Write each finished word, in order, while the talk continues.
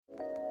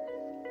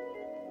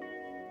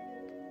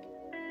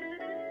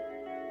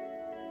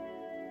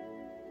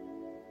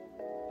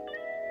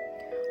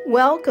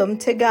Welcome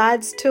to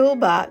God's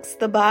Toolbox,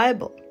 the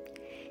Bible.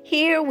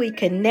 Here we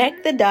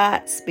connect the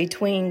dots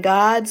between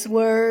God's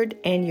Word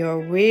and your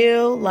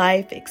real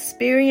life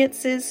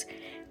experiences,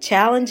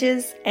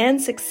 challenges,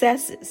 and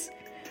successes.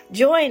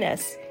 Join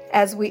us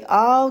as we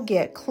all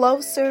get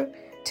closer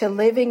to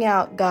living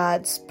out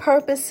God's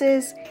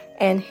purposes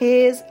and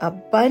His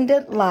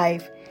abundant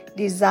life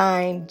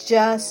designed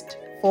just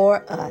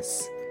for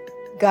us.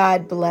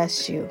 God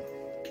bless you.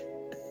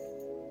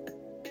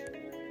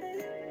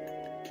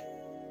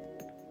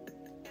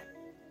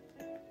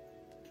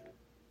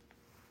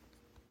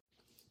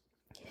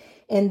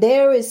 And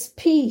there is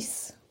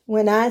peace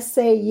when I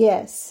say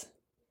yes.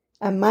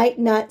 I might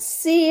not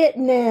see it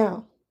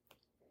now,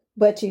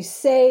 but you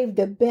save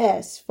the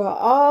best for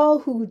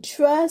all who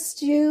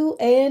trust you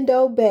and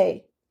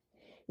obey.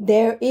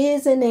 There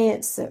is an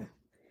answer.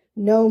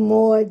 No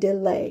more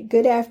delay.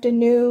 Good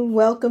afternoon.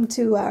 Welcome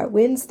to our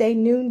Wednesday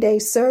noonday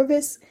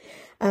service.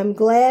 I'm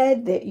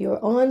glad that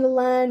you're on the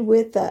line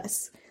with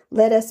us.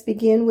 Let us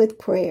begin with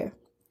prayer.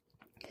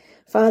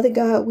 Father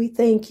God, we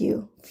thank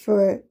you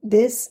for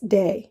this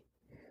day,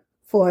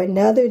 for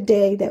another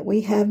day that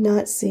we have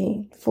not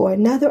seen, for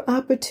another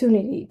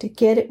opportunity to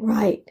get it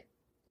right,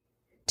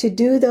 to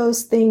do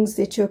those things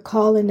that you're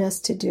calling us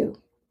to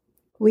do.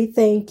 We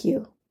thank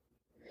you.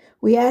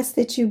 We ask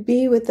that you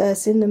be with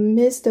us in the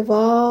midst of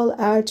all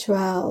our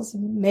trials.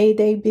 May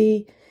they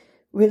be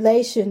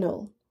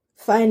relational,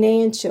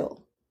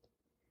 financial,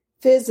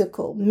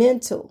 physical,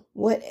 mental,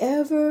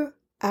 whatever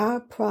our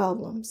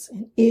problems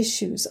and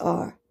issues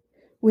are.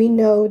 We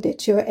know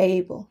that you're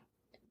able.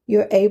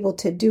 You're able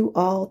to do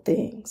all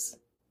things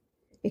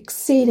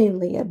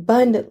exceedingly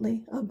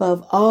abundantly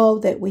above all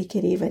that we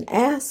could even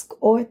ask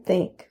or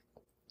think.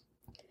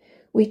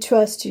 We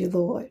trust you,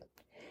 Lord,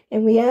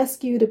 and we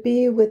ask you to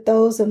be with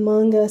those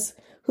among us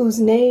whose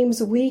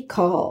names we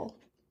call.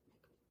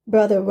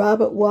 Brother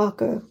Robert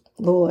Walker,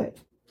 Lord,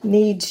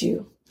 needs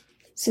you.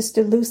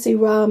 Sister Lucy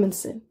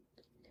Robinson,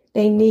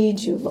 they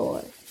need you,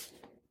 Lord.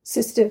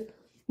 Sister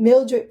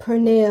Mildred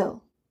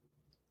Purnell,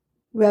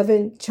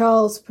 Reverend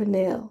Charles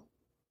Purnell,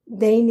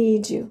 they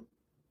need you.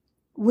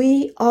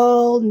 We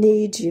all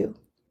need you.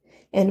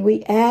 And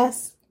we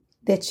ask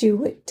that you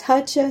would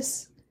touch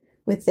us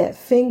with that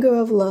finger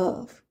of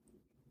love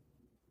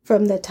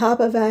from the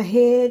top of our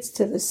heads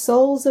to the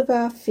soles of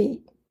our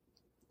feet.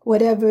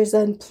 Whatever is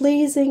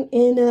unpleasing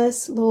in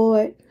us,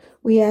 Lord,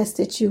 we ask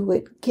that you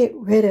would get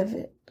rid of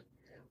it.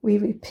 We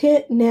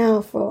repent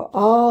now for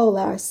all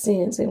our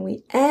sins, and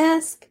we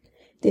ask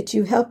that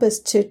you help us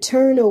to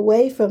turn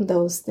away from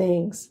those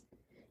things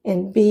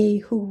and be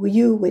who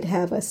you would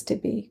have us to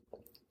be.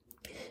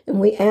 And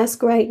we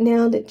ask right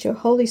now that your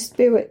Holy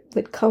Spirit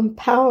would come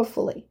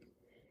powerfully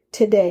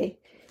today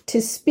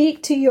to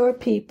speak to your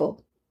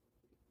people,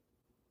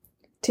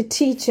 to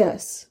teach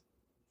us,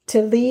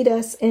 to lead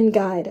us and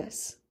guide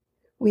us.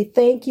 We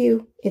thank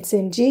you. It's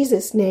in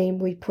Jesus' name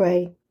we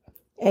pray.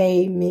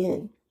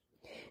 Amen.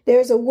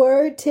 There's a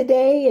word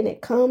today, and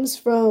it comes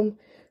from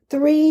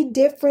 3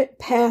 different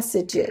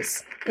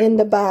passages in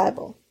the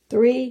Bible.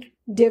 3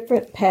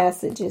 different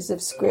passages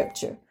of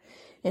scripture.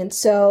 And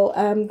so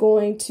I'm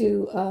going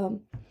to,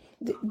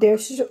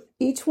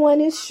 each one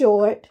is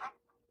short,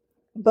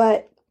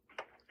 but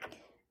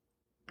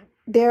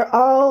they're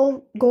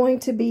all going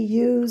to be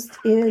used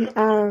in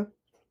our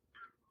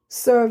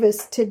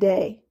service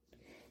today.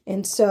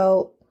 And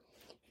so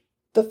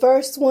the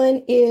first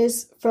one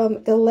is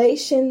from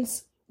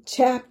Galatians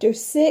chapter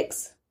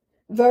 6,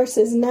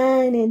 verses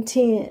 9 and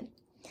 10.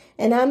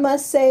 And I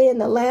must say, in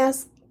the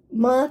last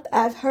month,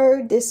 I've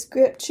heard this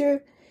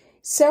scripture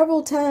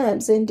several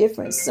times in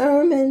different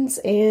sermons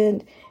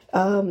and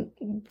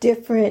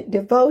different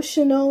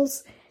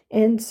devotionals.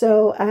 And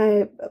so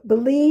I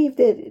believe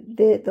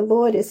that the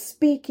Lord is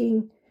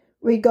speaking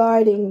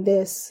regarding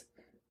this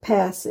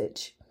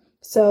passage.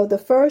 So the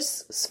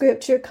first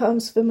scripture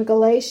comes from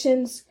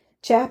Galatians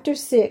chapter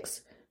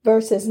 6,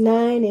 verses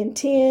 9 and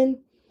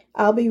 10.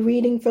 I'll be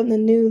reading from the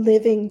New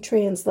Living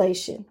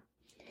Translation.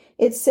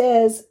 It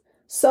says,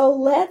 "So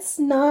let's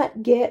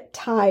not get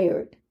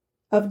tired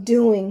of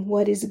doing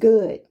what is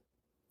good.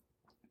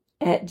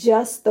 At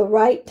just the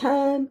right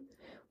time,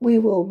 we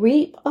will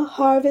reap a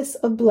harvest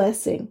of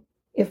blessing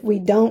if we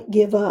don't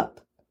give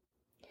up.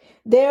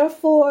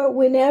 Therefore,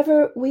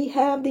 whenever we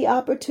have the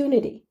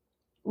opportunity,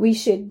 we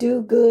should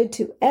do good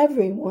to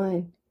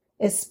everyone,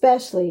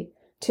 especially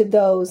to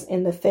those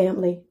in the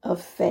family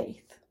of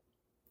faith."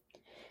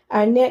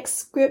 Our next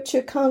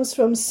scripture comes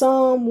from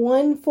Psalm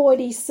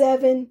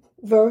 147,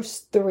 verse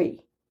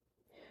 3.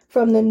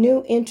 From the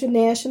New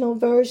International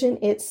Version,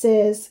 it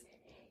says,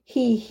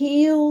 "He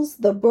heals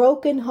the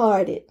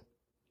brokenhearted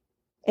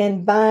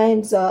and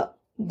binds up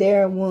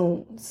their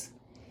wounds."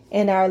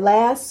 And our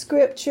last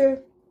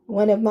scripture,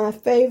 one of my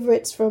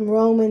favorites, from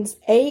Romans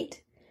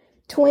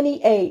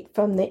 8:28,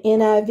 from the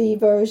NIV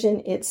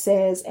version, it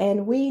says,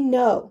 "And we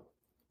know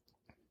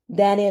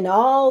that in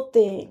all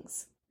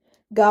things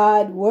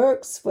God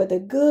works for the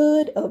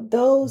good of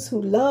those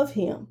who love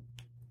him,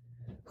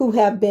 who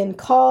have been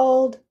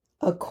called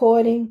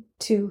according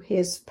to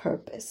his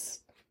purpose.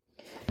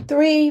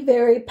 3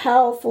 very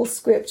powerful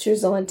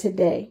scriptures on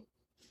today.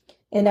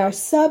 And our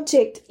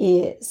subject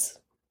is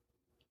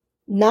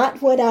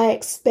not what I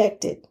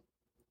expected,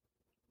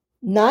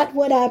 not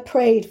what I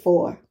prayed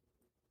for,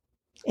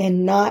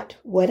 and not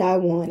what I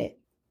wanted.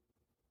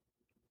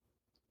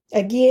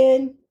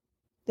 Again,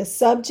 the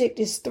subject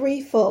is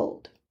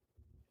threefold.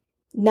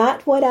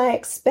 Not what I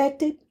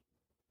expected,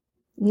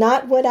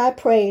 not what I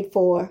prayed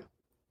for,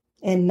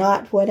 and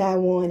not what I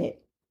wanted.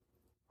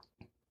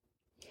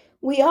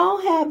 We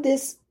all have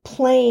this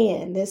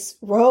plan, this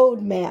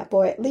roadmap,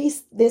 or at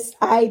least this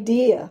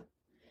idea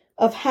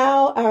of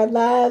how our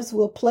lives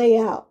will play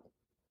out.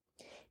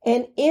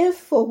 And if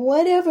for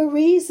whatever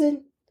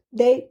reason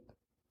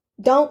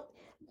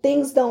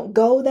things don't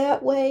go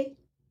that way,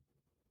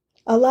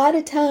 a lot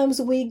of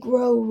times we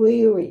grow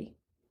weary,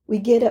 we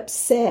get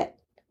upset,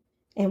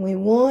 and we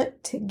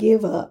want to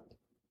give up.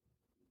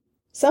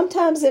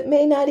 Sometimes it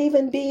may not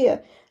even be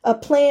a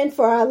plan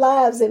for our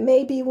lives. It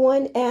may be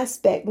one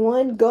aspect,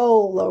 one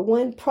goal, or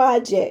one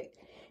project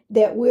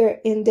that we're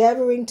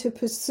endeavoring to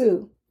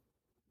pursue,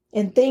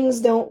 and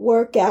things don't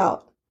work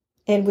out,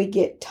 and we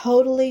get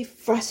totally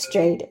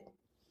frustrated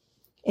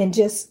and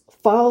just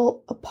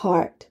fall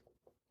apart.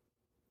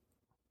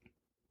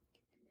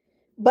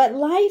 But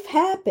life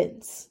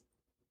happens.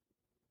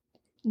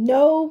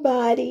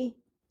 Nobody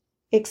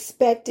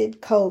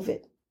expected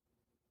COVID.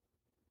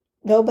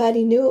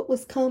 Nobody knew it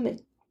was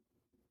coming.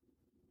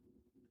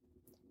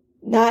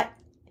 Not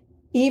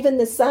even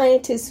the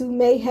scientists who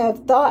may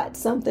have thought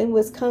something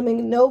was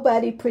coming.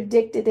 Nobody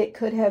predicted it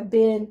could have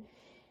been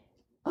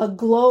a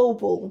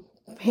global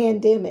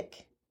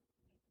pandemic.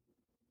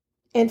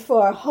 And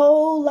for a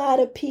whole lot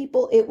of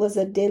people, it was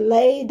a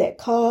delay that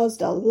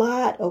caused a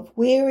lot of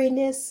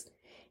weariness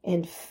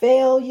and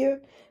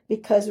failure,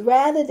 because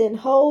rather than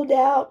hold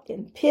out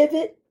and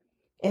pivot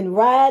and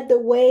ride the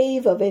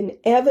wave of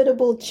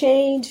inevitable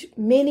change,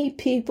 many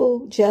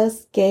people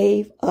just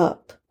gave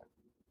up.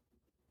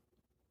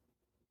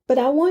 But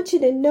I want you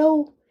to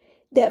know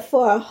that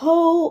for a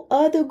whole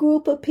other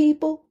group of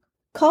people,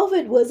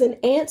 COVID was an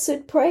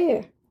answered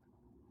prayer.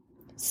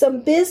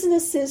 Some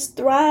businesses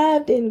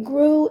thrived and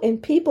grew,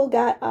 and people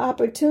got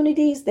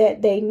opportunities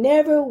that they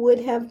never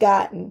would have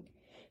gotten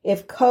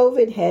if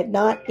COVID had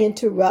not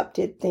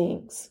interrupted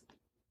things.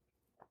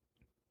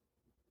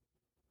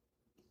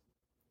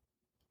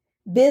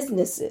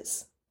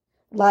 Businesses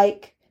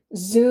like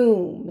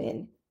Zoom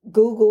and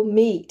Google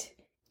Meet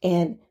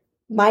and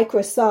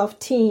Microsoft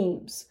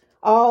Teams,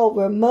 all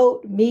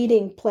remote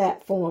meeting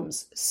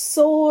platforms,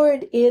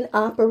 soared in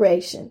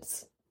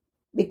operations,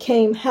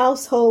 became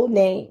household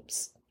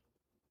names.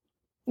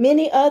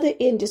 Many other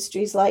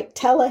industries like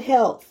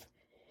telehealth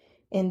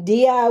and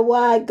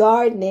DIY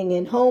gardening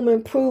and home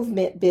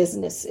improvement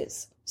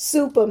businesses,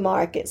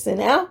 supermarkets and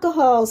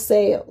alcohol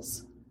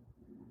sales,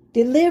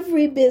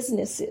 delivery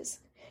businesses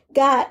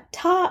got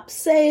top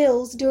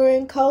sales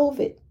during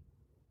COVID.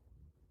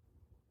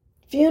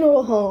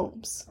 Funeral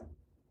homes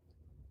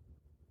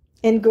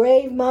and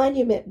grave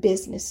monument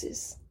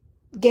businesses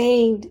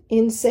gained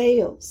in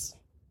sales.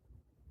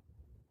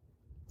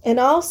 And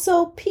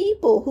also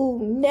people who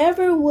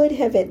never would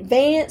have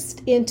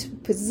advanced into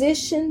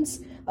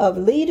positions of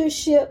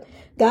leadership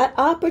got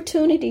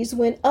opportunities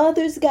when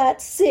others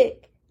got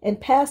sick and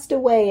passed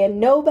away and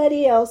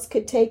nobody else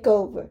could take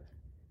over.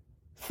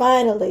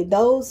 Finally,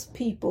 those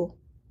people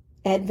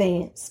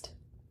advanced.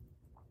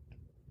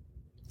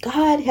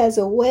 God has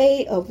a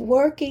way of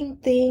working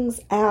things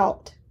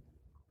out.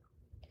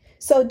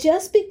 So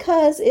just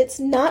because it's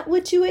not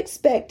what you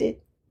expected,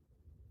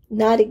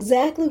 not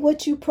exactly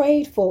what you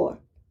prayed for,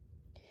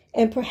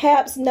 and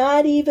perhaps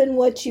not even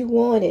what you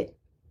wanted,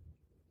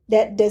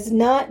 that does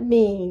not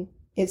mean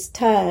it's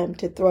time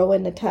to throw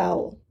in the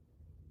towel.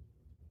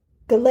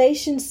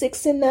 Galatians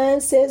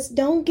 6:9 says,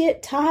 don't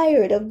get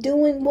tired of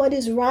doing what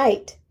is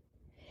right.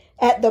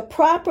 At the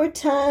proper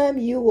time,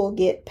 you will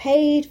get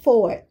paid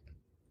for it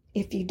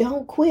if you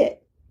don't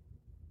quit.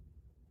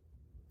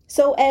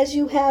 So as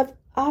you have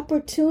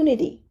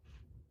opportunity,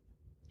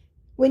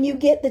 when you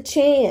get the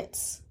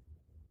chance,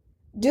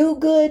 do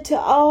good to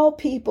all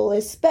people,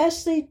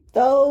 especially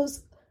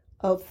those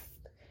of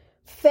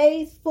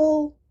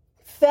faithful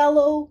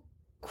fellow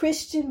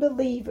Christian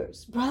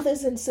believers,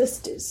 brothers and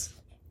sisters.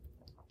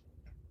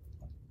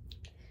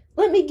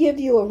 Let me give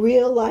you a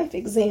real life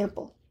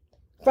example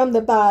from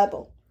the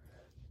Bible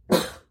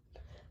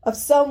of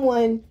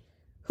someone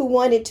who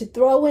wanted to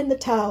throw in the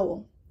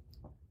towel,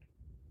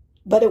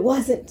 but it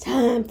wasn't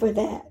time for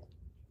that.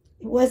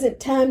 It wasn't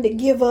time to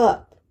give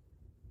up.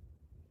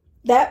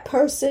 That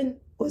person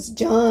was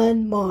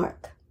John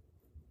Mark.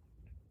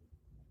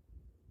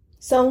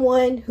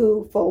 Someone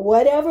who, for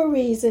whatever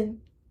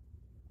reason,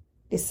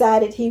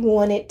 decided he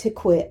wanted to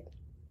quit.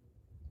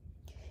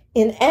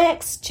 In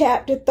Acts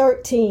chapter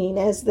 13,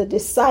 as the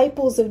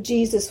disciples of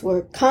Jesus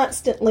were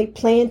constantly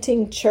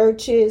planting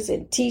churches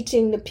and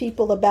teaching the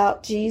people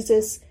about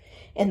Jesus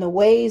and the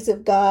ways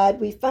of God,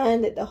 we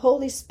find that the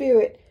Holy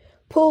Spirit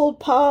pulled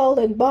Paul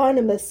and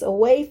Barnabas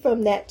away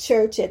from that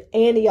church at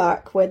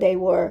Antioch where they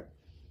were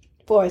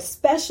for a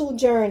special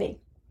journey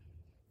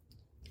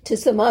to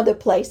some other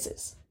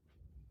places,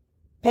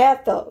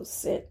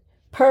 Paphos and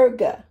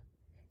Perga,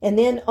 and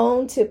then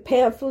on to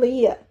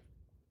Pamphylia.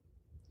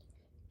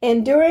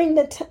 And during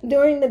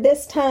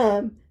this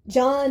time,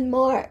 John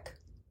Mark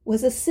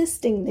was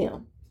assisting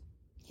them.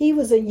 He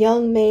was a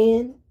young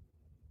man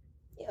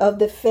of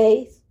the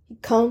faith. He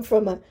come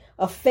from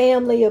a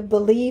family of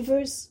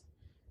believers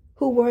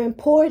who were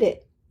important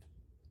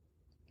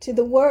to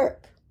the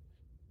work.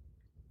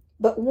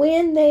 But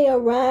when they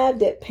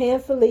arrived at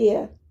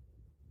Pamphylia,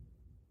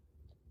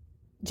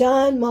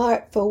 John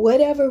Mark, for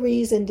whatever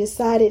reason,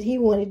 decided he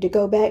wanted to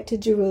go back to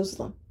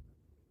Jerusalem.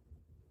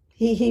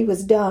 He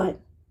was done.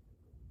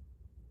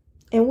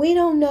 And we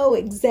don't know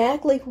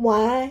exactly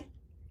why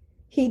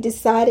he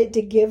decided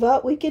to give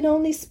up. We can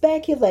only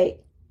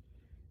speculate.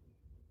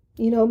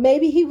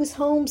 Maybe he was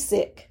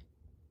homesick.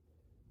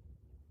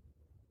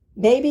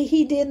 Maybe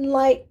he didn't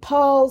like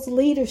Paul's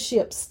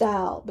leadership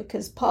style,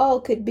 because Paul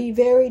could be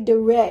very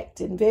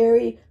direct and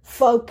very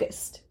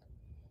focused.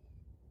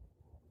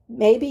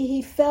 Maybe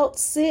he felt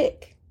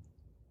sick,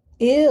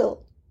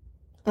 ill,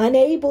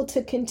 unable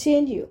to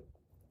continue.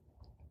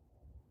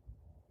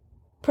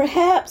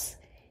 Perhaps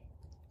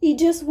he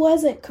just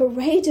wasn't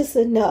courageous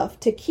enough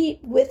to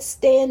keep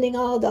withstanding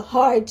all the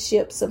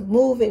hardships of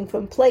moving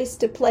from place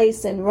to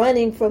place and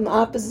running from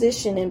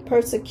opposition and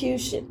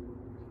persecution.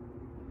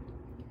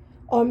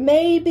 Or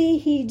maybe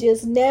he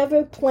just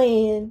never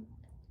planned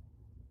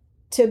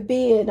to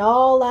be an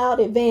all-out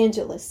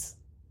evangelist.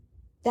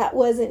 That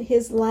wasn't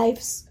his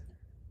life's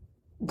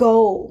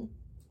goal,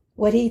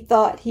 what he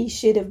thought he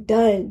should have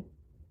done,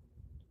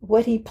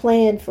 what he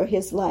planned for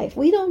his life.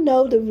 We don't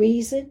know the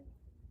reason.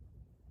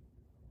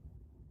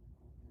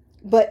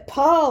 But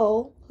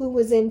Paul, who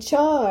was in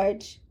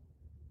charge,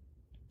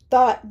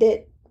 thought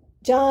that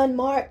John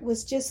Mark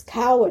was just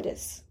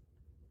cowardice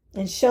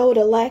and showed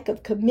a lack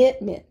of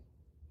commitment.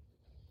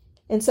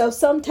 And so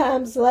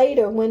sometimes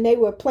later, when they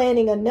were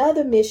planning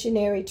another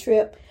missionary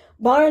trip,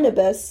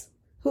 Barnabas,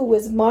 who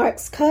was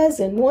Mark's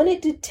cousin,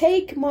 wanted to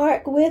take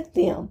Mark with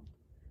them.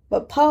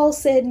 But Paul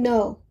said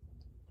no.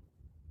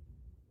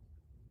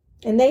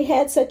 And they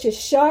had such a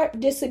sharp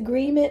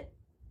disagreement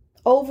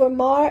over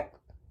Mark,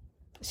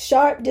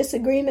 sharp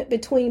disagreement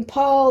between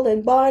Paul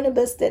and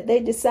Barnabas, that they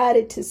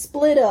decided to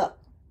split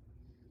up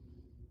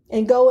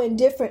and go in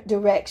different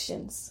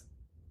directions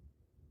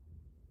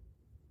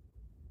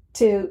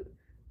to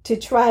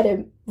try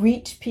to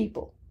reach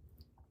people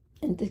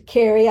and to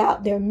carry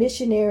out their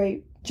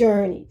missionary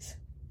journeys.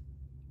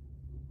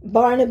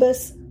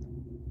 Barnabas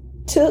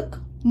took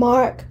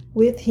Mark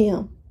with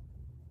him.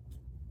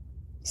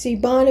 See,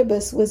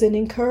 Barnabas was an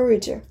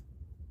encourager.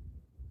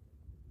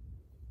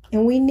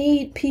 And we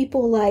need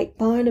people like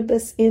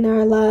Barnabas in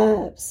our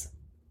lives.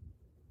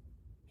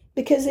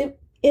 Because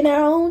in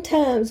our own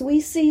times,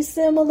 we see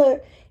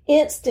similar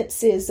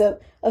instances of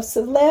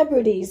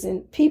celebrities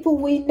and people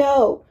we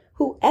know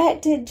who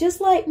acted just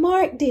like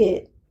Mark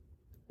did.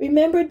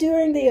 Remember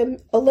during the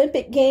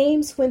Olympic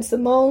Games when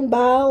Simone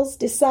Biles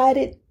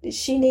decided that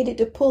she needed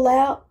to pull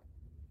out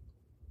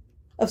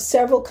of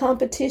several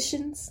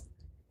competitions?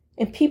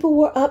 And people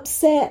were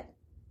upset,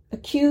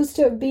 accused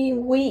her of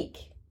being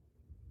weak.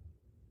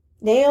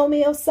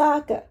 Naomi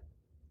Osaka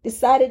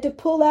decided to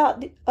pull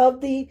out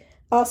of the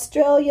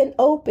Australian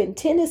Open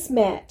tennis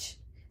match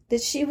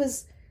that she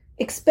was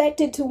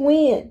expected to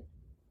win.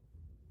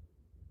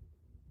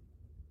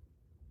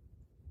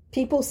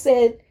 People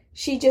said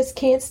she just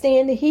can't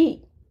stand the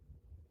heat.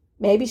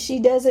 Maybe she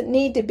doesn't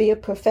need to be a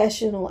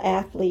professional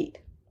athlete.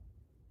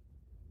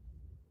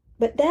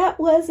 But that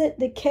wasn't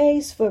the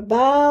case for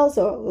Biles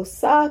or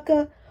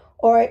Osaka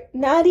or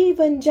not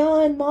even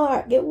John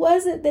Mark. It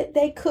wasn't that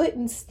they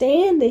couldn't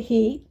stand the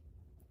heat,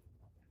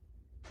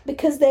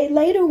 because they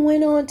later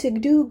went on to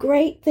do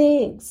great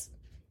things.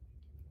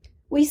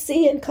 We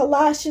see in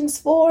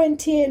Colossians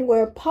 4:10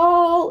 where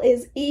Paul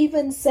is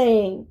even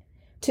saying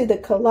to the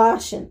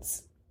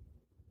Colossians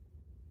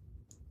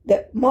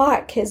that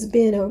Mark has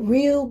been a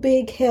real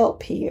big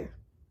help here.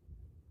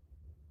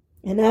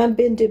 And I've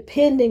been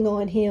depending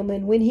on him.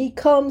 And when he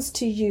comes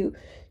to you,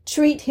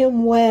 treat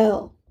him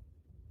well.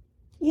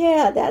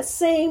 Yeah, that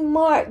same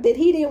Mark that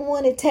he didn't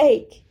want to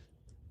take.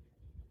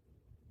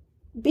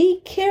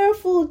 Be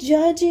careful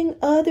judging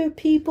other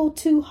people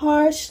too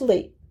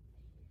harshly.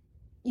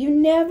 You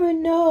never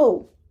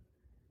know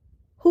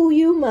who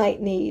you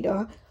might need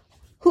or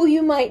who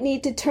you might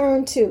need to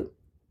turn to.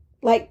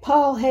 Like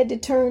Paul had to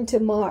turn to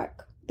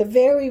Mark, the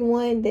very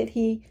one that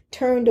he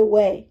turned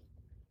away.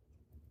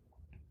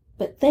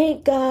 But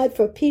thank God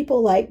for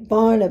people like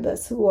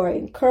Barnabas who are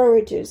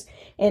encouragers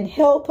and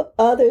help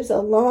others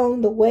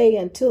along the way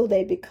until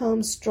they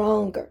become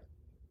stronger.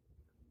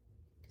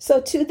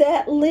 So to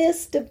that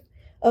list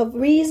of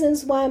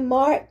reasons why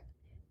Mark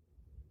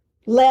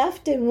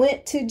left and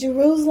went to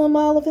Jerusalem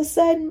all of a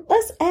sudden,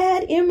 let's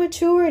add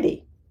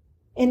immaturity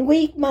and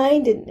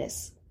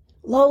weak-mindedness,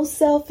 low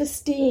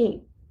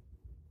self-esteem,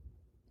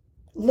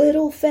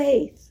 little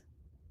faith,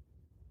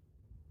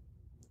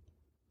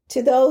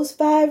 to those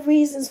 5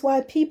 reasons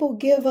why people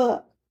give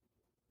up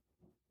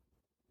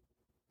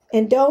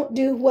and don't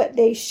do what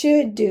they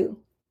should do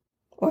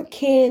or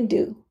can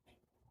do.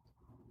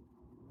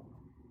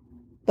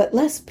 But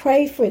let's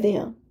pray for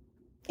them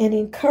and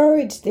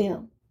encourage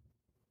them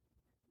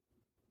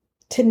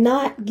to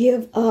not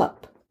give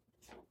up.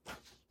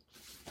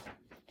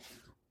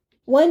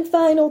 One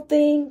final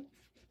thing,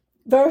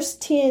 verse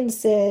 10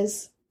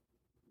 says,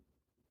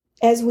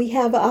 as we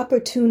have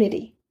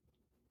opportunity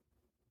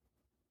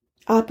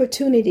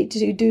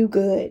to do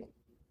good.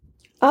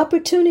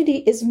 Opportunity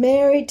is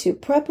married to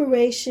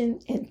preparation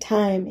and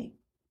timing.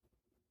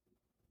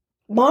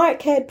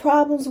 Mark had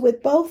problems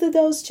with both of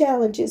those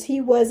challenges. He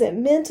wasn't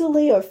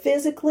mentally or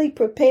physically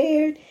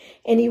prepared,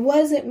 and he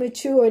wasn't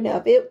mature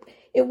enough. It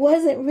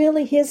wasn't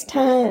really his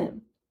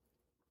time.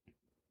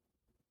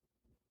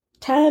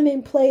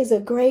 Timing plays a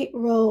great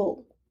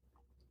role.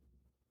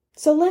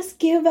 So let's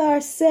give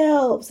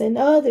ourselves and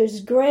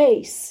others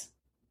grace.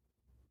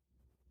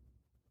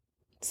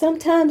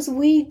 Sometimes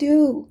we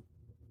do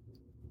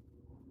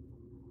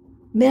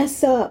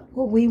mess up,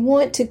 or we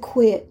want to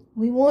quit.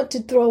 We want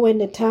to throw in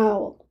the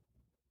towel.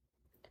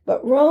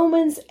 But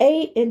Romans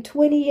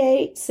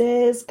 8:28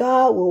 says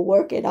God will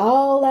work it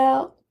all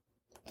out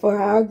for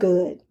our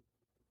good.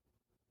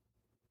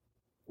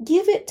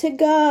 Give it to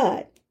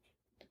God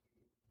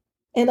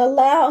and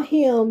allow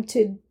Him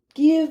to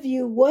give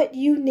you what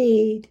you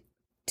need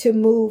to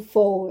move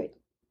forward.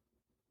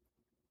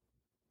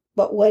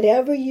 But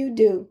whatever you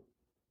do,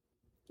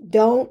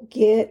 don't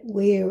get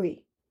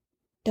weary.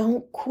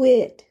 Don't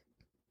quit.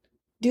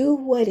 Do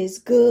what is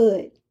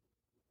good.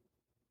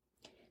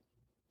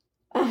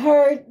 I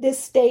heard this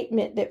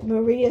statement that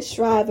Maria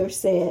Shriver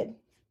said,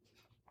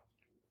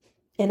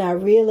 and I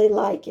really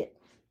like it.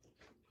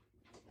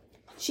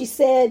 She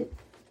said,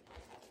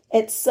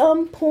 at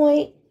some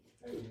point,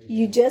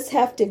 you just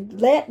have to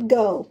let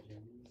go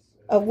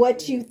of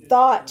what you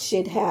thought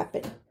should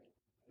happen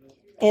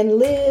and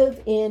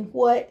live in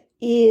what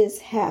is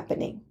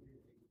happening.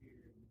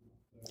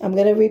 I'm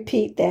going to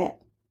repeat that.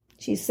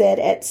 She said,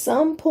 at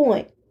some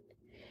point,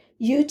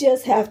 you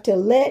just have to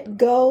let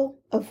go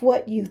of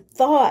what you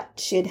thought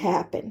should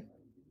happen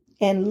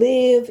and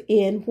live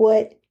in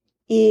what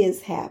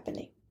is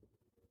happening.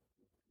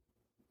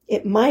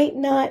 It might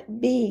not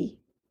be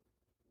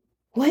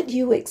what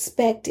you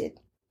expected.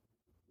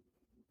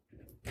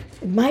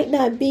 It might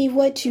not be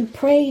what you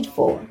prayed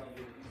for.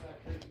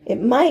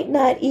 It might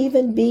not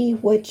even be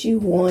what you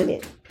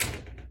wanted.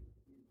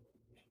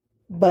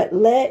 But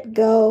let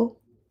go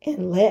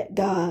and let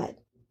God.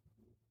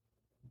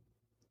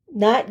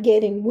 Not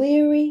getting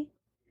weary,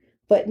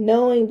 but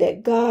knowing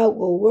that God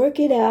will work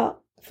it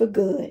out for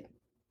good.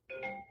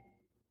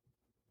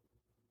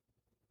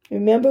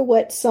 Remember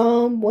what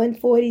Psalm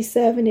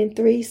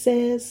 147:3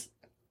 says?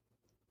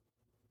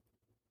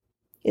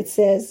 It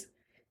says,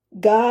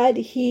 God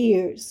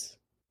hears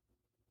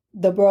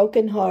the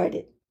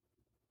brokenhearted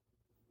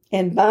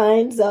and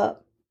binds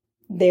up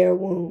their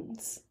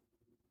wounds.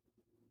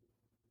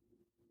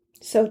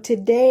 So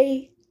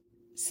today,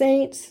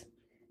 saints,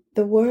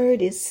 the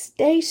word is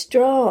stay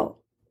strong.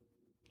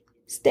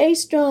 Stay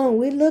strong.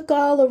 We look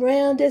all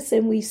around us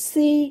and we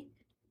see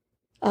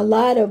a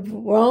lot of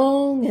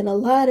wrong and a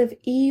lot of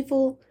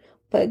evil,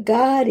 but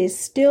God is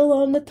still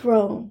on the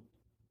throne.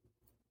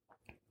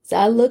 So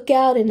I look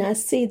out and I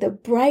see the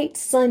bright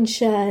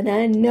sunshine.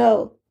 I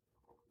know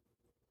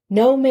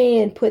no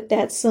man put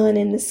that sun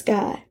in the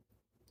sky,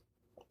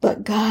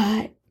 but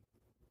God.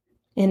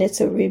 And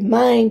it's a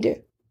reminder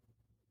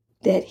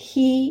that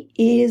He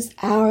is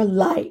our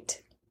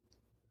light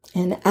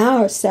and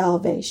our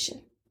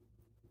salvation.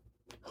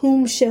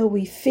 Whom shall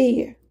we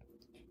fear?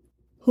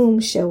 Whom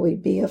shall we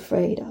be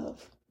afraid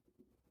of?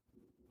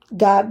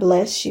 God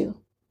bless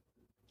you.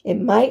 It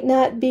might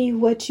not be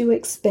what you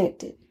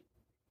expected,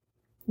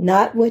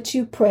 not what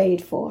you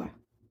prayed for,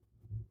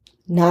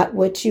 not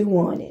what you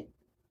wanted,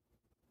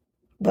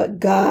 but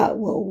God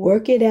will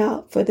work it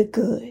out for the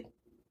good.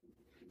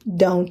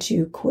 Don't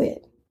you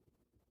quit.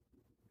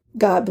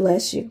 God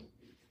bless you.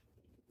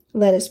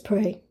 Let us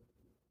pray.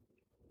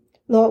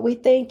 Lord, we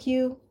thank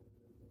you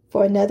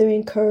for another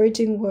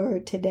encouraging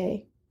word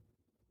today.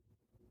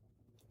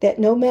 That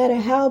no matter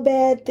how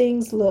bad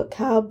things look,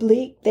 how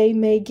bleak they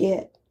may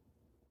get,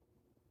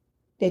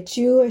 that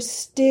you are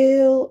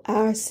still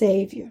our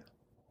Savior,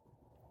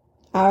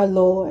 our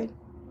Lord,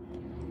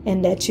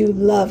 and that you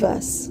love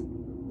us,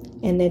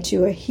 and that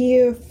you are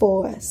here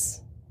for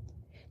us.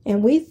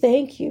 And we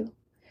thank you.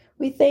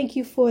 We thank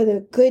you for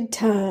the good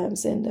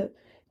times and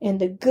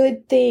the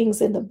good things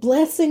and the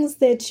blessings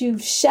that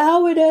you've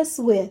showered us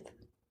with.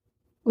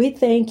 We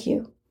thank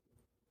you.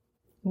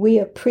 We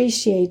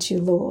appreciate you,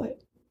 Lord.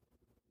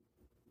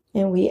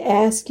 And we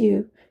ask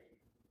you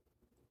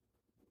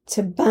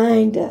to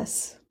bind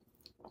us,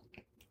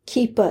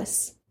 keep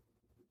us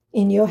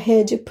in your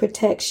hedge of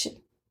protection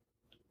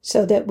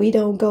so that we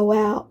don't go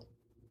out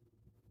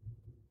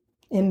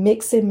and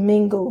mix and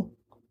mingle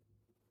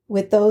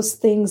with those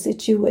things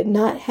that you would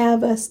not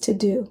have us to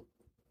do.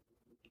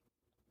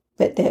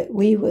 but that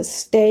we will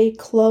stay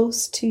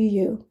close to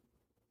you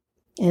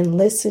and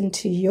listen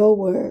to your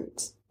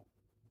words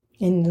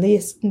and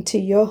listen to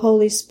your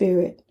Holy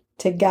Spirit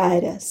to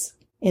guide us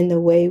in the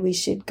way we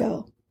should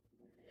go.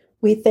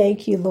 We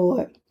thank you,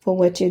 Lord, for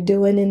what you're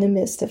doing in the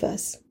midst of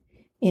us.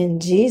 In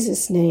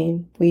Jesus'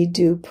 name, we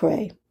do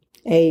pray.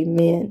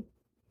 Amen.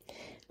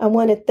 I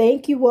want to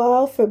thank you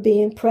all for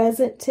being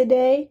present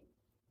today.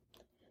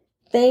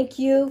 Thank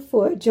you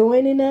for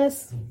joining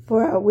us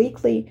for our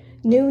weekly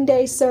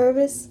noonday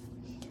service.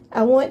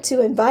 I want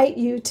to invite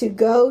you to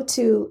go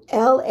to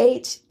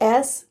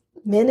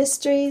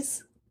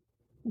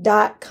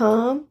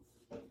lhsministries.com.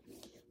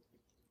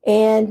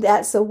 And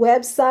that's a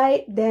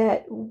website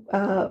that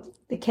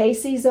the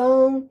Casey's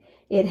own.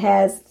 It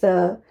has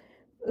the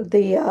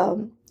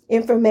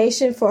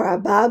information for our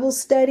Bible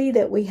study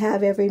that we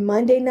have every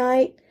Monday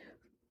night,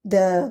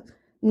 the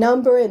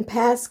number and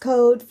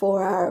passcode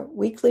for our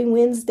weekly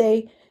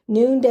Wednesday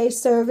noonday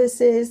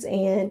services,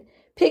 and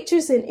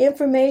pictures and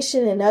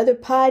information and other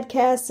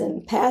podcasts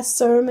and past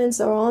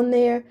sermons are on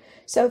there.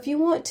 So if you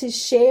want to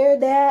share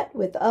that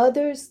with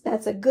others,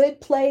 that's a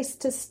good place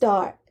to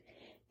start.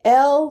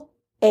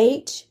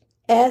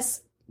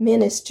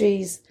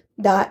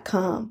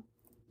 lhsministries.com.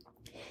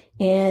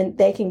 And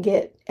they can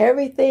get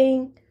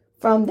everything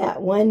from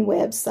that one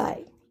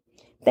website.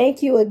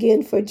 Thank you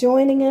again for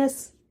joining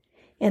us,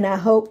 and I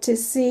hope to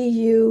see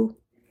you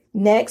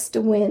next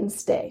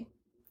Wednesday.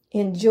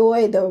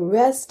 Enjoy the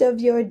rest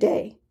of your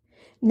day.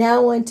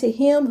 Now unto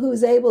him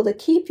who's able to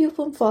keep you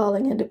from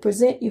falling and to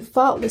present you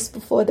faultless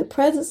before the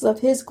presence of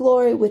his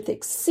glory with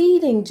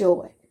exceeding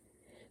joy.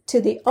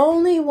 To the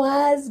only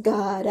wise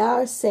God,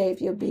 our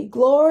Savior, be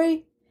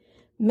glory,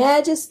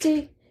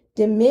 majesty,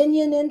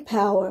 dominion, and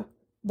power,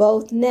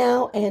 both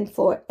now and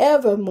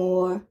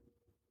forevermore.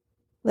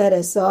 Let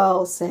us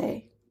all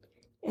say,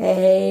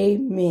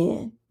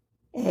 Amen.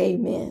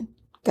 Amen.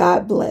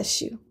 God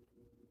bless you.